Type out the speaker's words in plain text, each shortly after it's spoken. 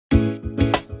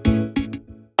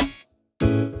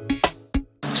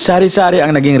Sari-sari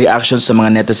ang naging reaction sa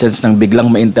mga netizens nang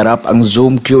biglang ma-interrupt ang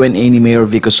Zoom Q&A ni Mayor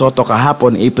VICO Sotto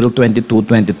kahapon April 22,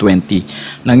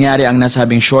 2020. Nangyari ang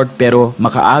nasabing short pero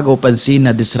makaagaw pansin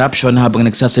na disruption habang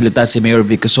nagsasalita si Mayor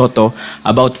VICO Sotto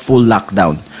about full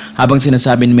lockdown. Habang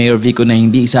sinasabi ni Mayor VICO na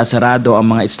hindi isasarado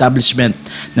ang mga establishment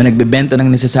na nagbebenta ng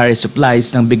necessary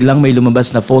supplies nang biglang may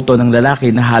lumabas na photo ng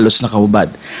lalaki na halos nakahubad.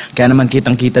 Kaya naman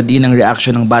kitang-kita din ang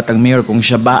reaction ng batang mayor kung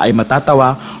siya ba ay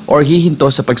matatawa or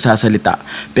hihinto sa pagsasalita.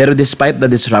 Pero despite the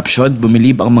disruption,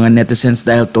 bumilib ang mga netizens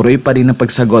dahil tuloy pa rin ang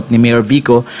pagsagot ni Mayor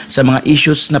VICO sa mga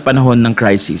issues na panahon ng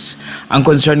crisis. Ang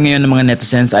concern ngayon ng mga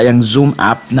netizens ay ang Zoom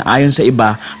app na ayon sa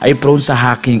iba ay prone sa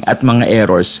hacking at mga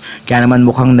errors. Kaya naman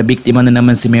mukhang nabiktima na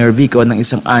naman si Mayor VICO ng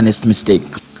isang honest mistake.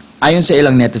 Ayon sa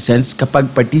ilang netizens, kapag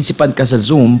participant ka sa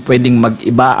Zoom, pwedeng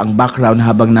mag-iba ang background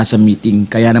habang nasa meeting.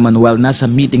 Kaya naman while nasa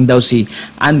meeting daw si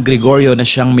ANN GREGORIO na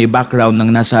siyang may background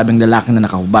ng nasabing lalaki na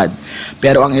nakahubad.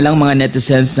 Pero ang ilang mga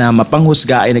netizens na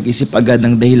mapanghusga ay nag-isip agad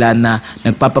ng dahilan na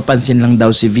nagpapapansin lang daw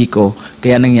si VICO,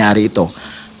 kaya nangyari ito.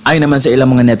 Ayon naman sa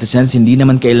ilang mga netizens, hindi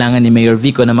naman kailangan ni Mayor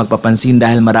VICO na magpapansin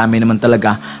dahil marami naman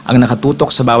talaga ang nakatutok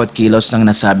sa bawat kilos ng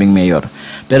nasabing mayor.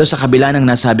 Pero sa kabila ng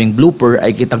nasabing blooper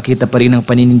ay kitang-kita pa rin ang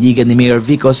paninindigan ni Mayor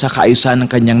VICO sa kaayusan ng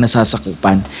kanyang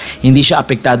nasasakupan. Hindi siya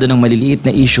apektado ng maliliit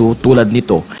na issue tulad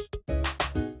nito.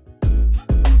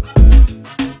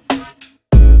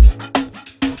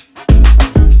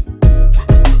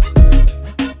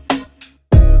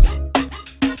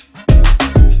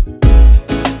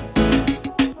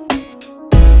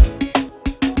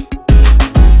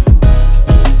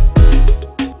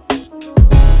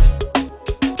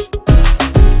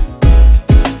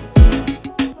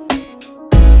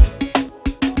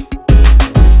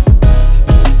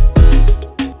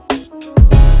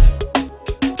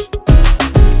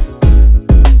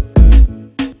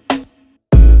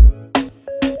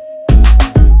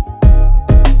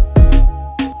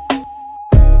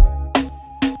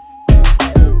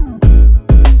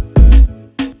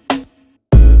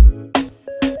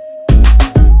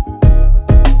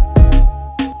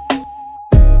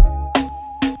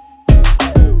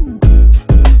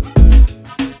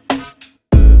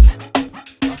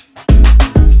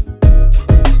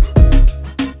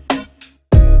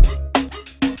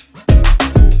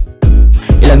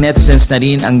 Netizens na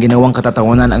rin ang ginawang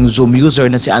katatawanan ang Zoom user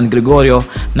na si ANN GREGORIO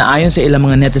na ayon sa ilang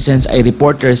mga netizens ay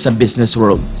reporter sa business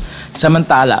world.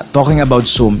 Samantala, talking about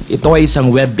Zoom, ito ay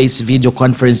isang web-based video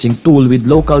conferencing tool with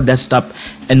local desktop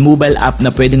and mobile app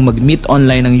na pwedeng mag-meet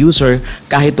online ng user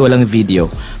kahit walang video.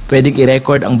 Pwedeng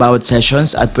i-record ang bawat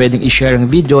sessions at pwedeng i-share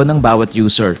ang video ng bawat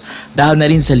user. Dahil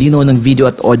na rin sa lino ng video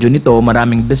at audio nito,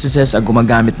 maraming businesses ang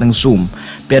gumagamit ng Zoom.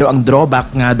 Pero ang drawback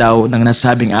nga daw ng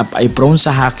nasabing app ay prone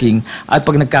sa hacking at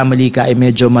pag nagkamali ka ay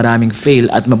medyo maraming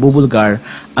fail at mabubulgar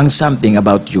ang something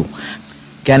about you.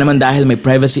 Kaya naman dahil may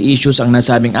privacy issues ang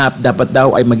nasabing app, dapat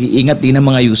daw ay mag-iingat din ang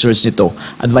mga users nito.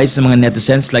 Advice ng mga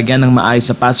netizens, lagyan ng maayos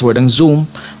na password ang Zoom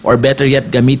or better yet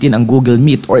gamitin ang Google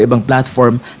Meet or ibang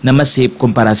platform na mas safe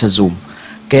kumpara sa Zoom.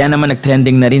 Kaya naman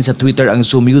nag-trending na rin sa Twitter ang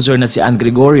Zoom user na si ANN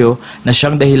GREGORIO na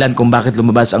siyang dahilan kung bakit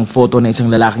lumabas ang photo ng isang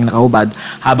lalaking nakahubad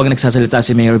habang nagsasalita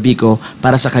si Mayor VICO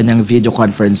para sa kanyang video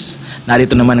conference.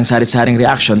 Narito naman ang sari-saring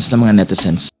reactions ng mga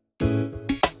netizens.